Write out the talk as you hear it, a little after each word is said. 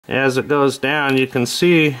As it goes down, you can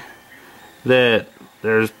see that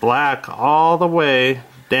there's black all the way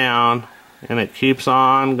down, and it keeps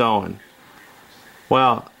on going.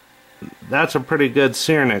 Well, that's a pretty good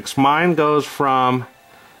syrinx. Mine goes from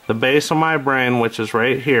the base of my brain, which is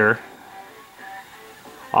right here,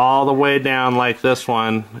 all the way down like this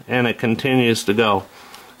one, and it continues to go.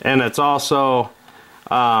 And it's also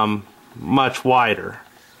much wider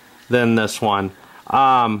than this one.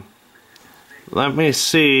 Let me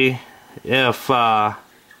see if I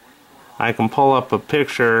can pull up a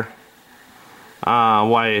picture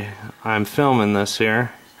while I'm filming this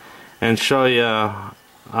here and show you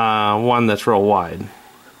one that's real wide.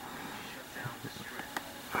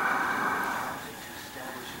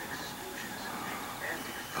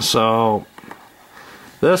 So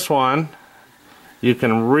this one, you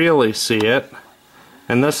can really see it,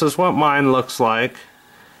 and this is what mine looks like.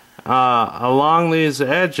 Along these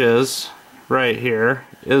edges right here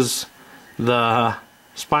is the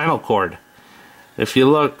spinal cord. If you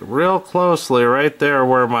look real closely right there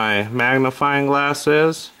where my magnifying glass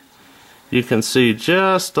is, you can see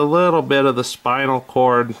just a little bit of the spinal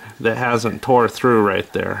cord that hasn't tore through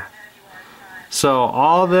right there. So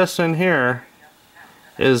all this in here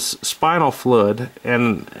is spinal fluid,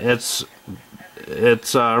 and it's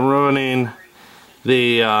ruining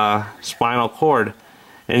the spinal cord.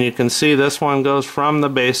 And you can see this one goes from the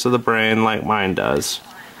base of the brain like mine does,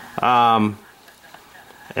 and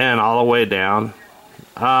all the way down.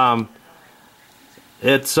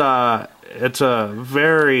 It's a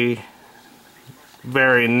very,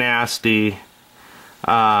 very nasty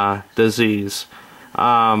disease.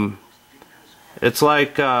 It's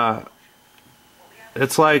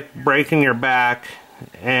like breaking your back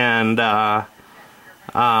and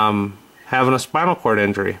having a spinal cord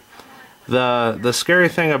injury. The scary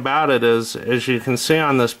thing about it is, as you can see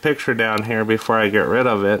on this picture down here before I get rid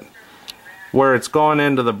of it, where it's going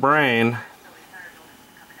into the brain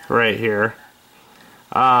right here,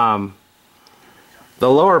 the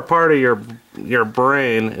lower part of your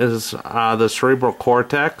brain is the cerebral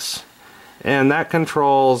cortex, and that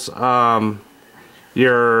controls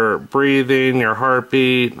your breathing, your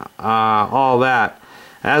heartbeat, all that.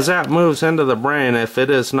 As that moves into the brain,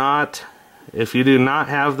 if you do not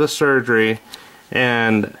have the surgery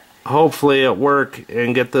and hopefully it work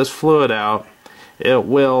and get this fluid out, it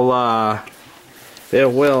will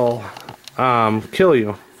kill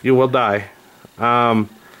you. You will die. Also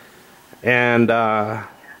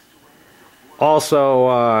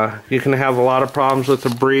you can have a lot of problems with the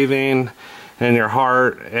breathing and your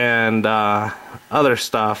heart and other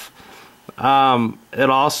stuff. It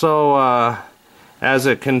also, as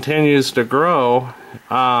it continues to grow,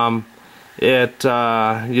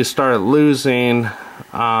 you start losing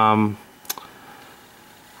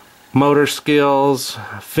motor skills,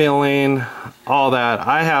 feeling, all that.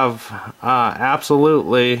 I have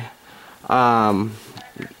absolutely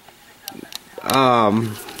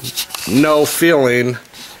no feeling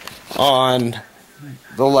on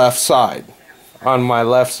the left side. On my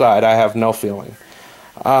left side, I have no feeling,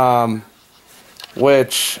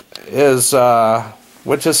 which is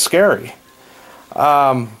scary.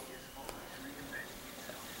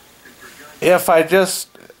 If I just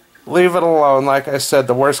leave it alone, like I said,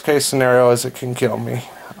 the worst case scenario is it can kill me.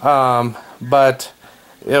 But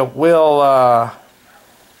it will,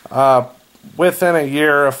 within a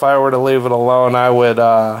year, if I were to leave it alone,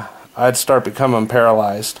 I'd start becoming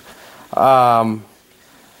paralyzed.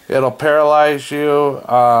 It'll paralyze you.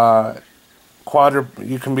 You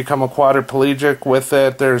can become a quadriplegic with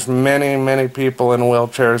it. There's many people in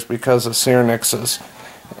wheelchairs because of syrinxes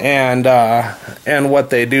and what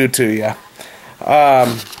they do to you.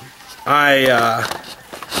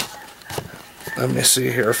 Let me see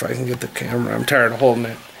here if I can get the camera. I'm tired of holding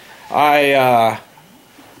it. I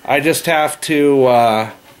just have to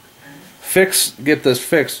get this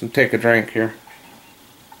fixed and take a drink here.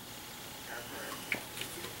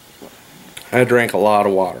 I drink a lot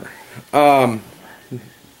of water.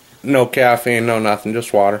 No caffeine, no nothing,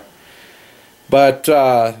 just water. But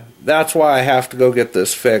that's why I have to go get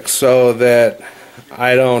this fixed, so that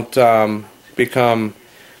I don't become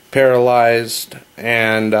paralyzed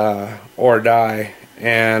and or die.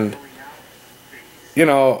 And you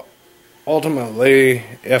know, ultimately,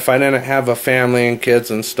 if I didn't have a family and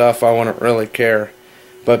kids and stuff, I wouldn't really care.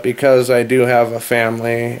 But because I do have a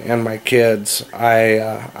family and my kids,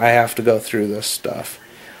 I have to go through this stuff.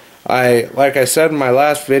 Like I said in my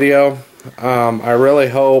last video, I really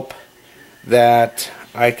hope that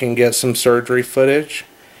I can get some surgery footage.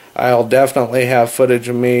 I'll definitely have footage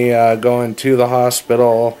of me going to the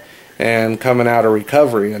hospital and coming out of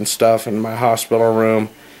recovery and stuff in my hospital room,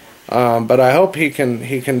 But I hope he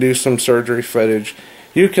can do some surgery footage.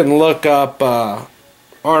 You can look up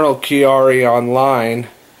Arnold Chiari online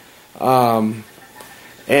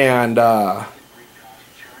and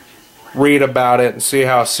read about it and see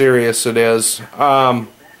how serious it is.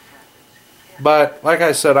 But like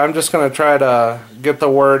I said, I'm just going to try to get the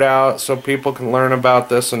word out so people can learn about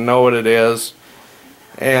this and know what it is,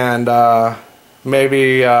 and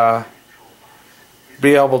maybe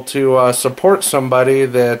be able to support somebody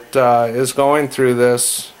that is going through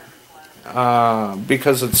this,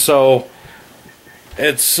 because it's so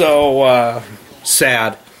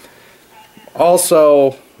sad.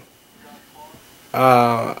 Also,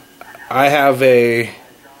 I have a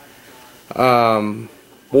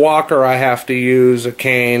walker I have to use, a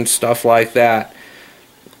cane, stuff like that.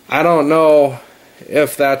 I don't know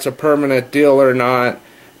if that's a permanent deal or not,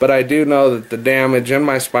 but I do know that the damage in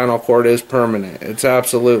my spinal cord is permanent. It's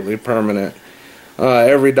absolutely permanent.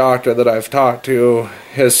 Every doctor that I've talked to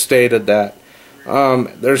has stated that.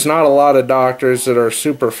 There's not a lot of doctors that are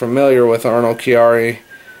super familiar with Arnold Chiari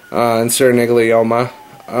and syringniglioma,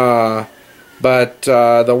 but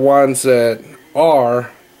the ones that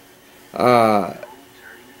are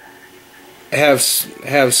have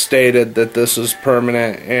stated that this is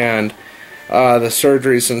permanent, and the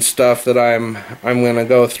surgeries and stuff that I'm going to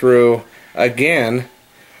go through again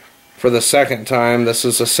for the second time. This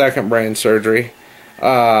is a second brain surgery,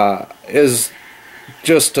 is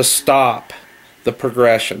just to stop the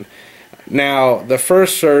progression. Now, the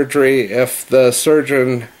first surgery, if the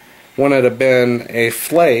surgeon wouldn't have been a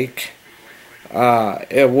flake,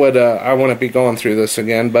 it would I wouldn't be going through this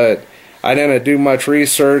again, but I didn't do much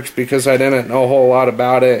research because I didn't know a whole lot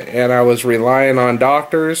about it, and I was relying on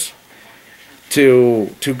doctors to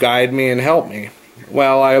guide me and help me.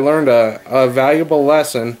 Well, I learned a valuable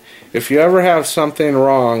lesson. If you ever have something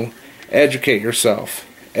wrong, educate yourself.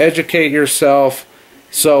 Educate yourself,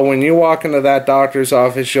 so when you walk into that doctor's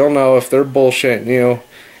office, you'll know if they're bullshitting you,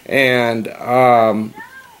 and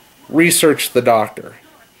research the doctor.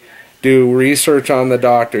 Do research on the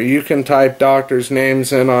doctor. You can type doctors'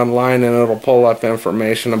 names in online and it'll pull up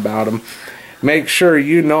information about them. Make sure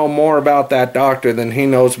you know more about that doctor than he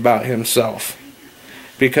knows about himself.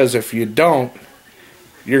 Because if you don't,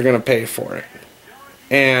 you're going to pay for it.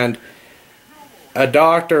 And a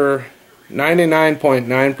doctor,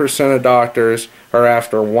 99.9% of doctors are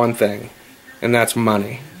after one thing, and that's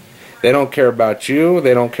money. They don't care about you.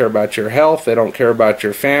 They don't care about your health. They don't care about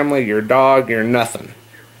your family, your dog, your nothing.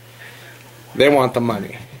 They want the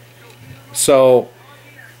money. So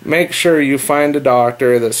make sure you find a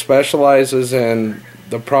doctor that specializes in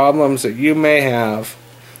the problems that you may have,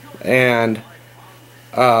 and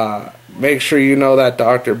make sure you know that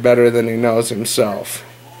doctor better than he knows himself.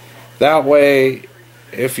 That way,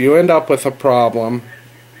 if you end up with a problem,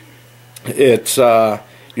 it's you're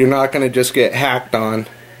not going to just get hacked on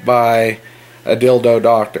by a dildo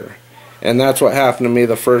doctor. And that's what happened to me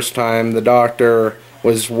the first time. The doctor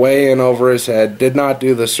was way in over his head, did not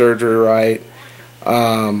do the surgery right.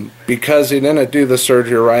 Because he didn't do the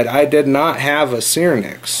surgery right, I did not have a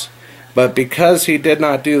syrinx. But because he did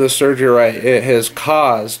not do the surgery right, it has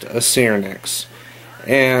caused a syrinx.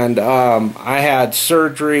 And I had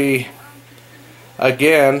surgery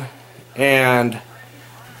again, and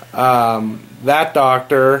that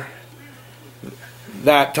doctor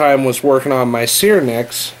that time was working on my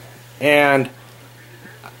syrinx, and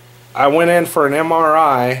I went in for an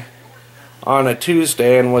MRI on a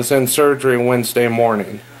Tuesday and was in surgery Wednesday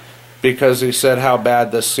morning, because he said how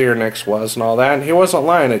bad the syrinx was and all that. And he wasn't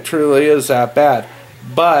lying, it truly is that bad.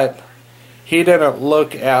 But he didn't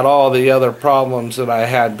look at all the other problems that I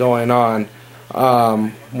had going on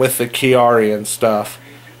with the Chiari and stuff.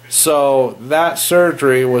 So that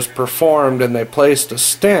surgery was performed, and they placed a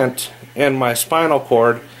stent in my spinal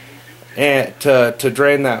cord and to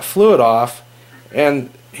drain that fluid off, and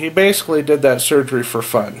he basically did that surgery for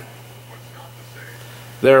fun.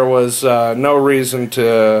 There was no reason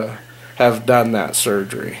to have done that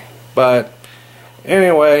surgery. But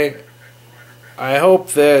anyway, I hope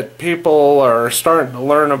that people are starting to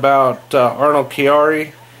learn about Arnold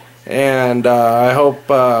Chiari, and I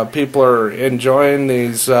hope people are enjoying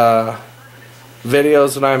these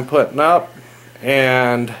videos that I'm putting up,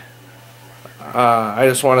 and I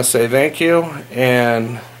just want to say thank you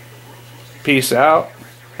and peace out.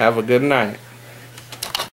 Have a good night.